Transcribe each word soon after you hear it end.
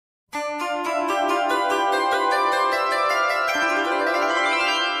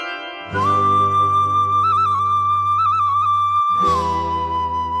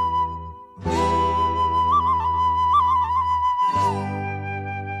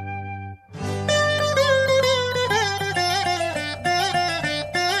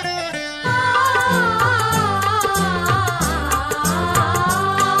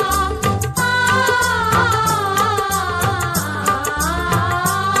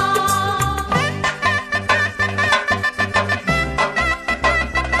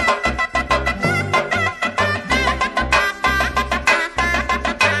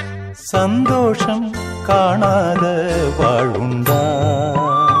சந்தோஷம் காணாத வாழ்வுண்டா?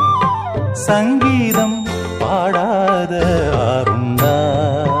 சங்கீதம் பாடாத ஆருண்டா?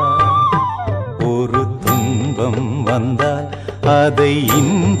 ஒரு துன்பம் வந்தால் அதை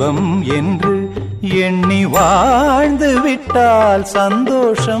இன்பம் என்று எண்ணி வாழ்ந்து விட்டால்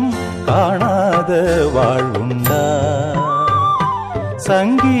சந்தோஷம் காணாத வாழ்வுண்டா?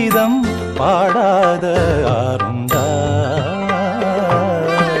 சங்கீதம் பாடாத ஆருண்டா?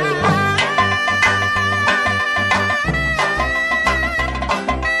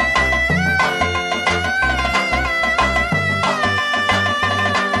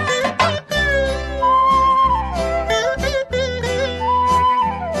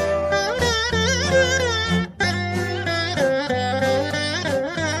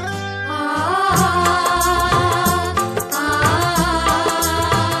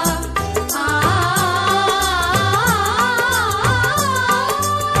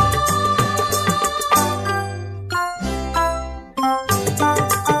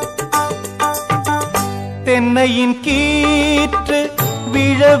 தென்னையின் கீற்று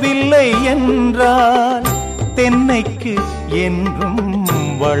விழவில்லை என்றால் தென்னைக்கு என்றும்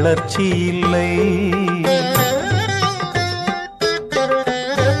வளர்ச்சி இல்லை.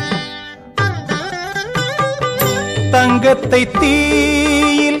 தங்கத்தை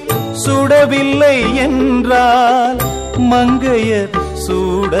தீயில் சுடவில்லை என்றால் மங்கையர்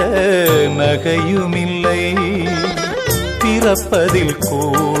சூட நகையுமில்லை. பிறப்பதில்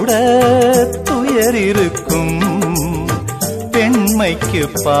கூட துயர் இருக்கும், பெண்மைக்கு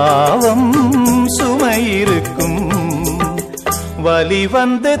பாவம் சுமை இருக்கும். வலி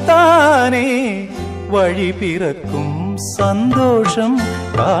வந்து தானே வழி பிறக்கும், சந்தோஷம்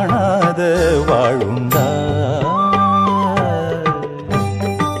காணாத வாழ்வுண்டா?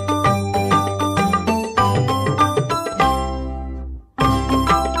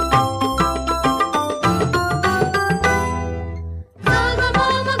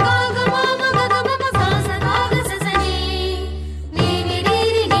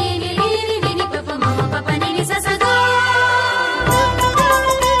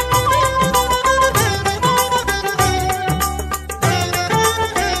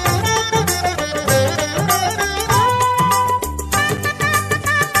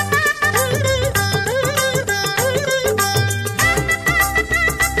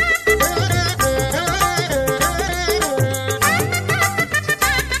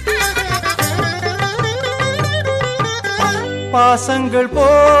 பாசங்கள்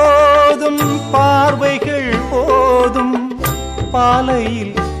போதும் பார்வைகள் போதும்,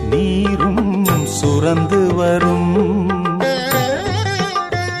 பாலையில் நீரும் சுரந்து வரும்.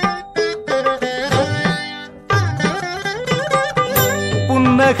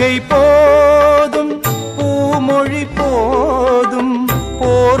 புன்னகை போதும் பூமொழி போதும்,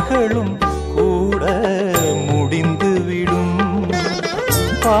 போர்களும் கூட முடிந்துவிடும்.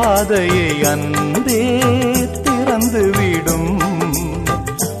 பாதையை அன்பே திறந்துவிடும்,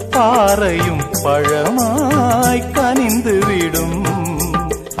 பாறையும் பழமாய் கனிந்துவிடும்.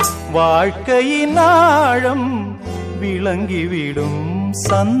 வாழ்க்கையின் ஆழம் விளங்கிவிடும்,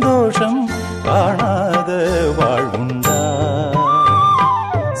 சந்தோஷம் காணாத வாழ்வுண்டா?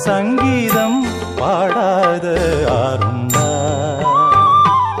 சங்கீதம் பாடாத ஆருண்டா?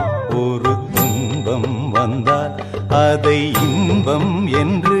 ஒரு துன்பம் வந்தால் அதை இன்பம்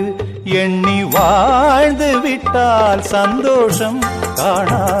என்று எண்ணி வாழ்ந்து விட்டால் சந்தோஷம்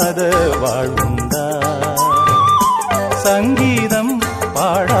காணாத வாழ்வுண்டா? சங்கீதம்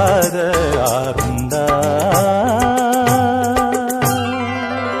பாடாத ஆரும்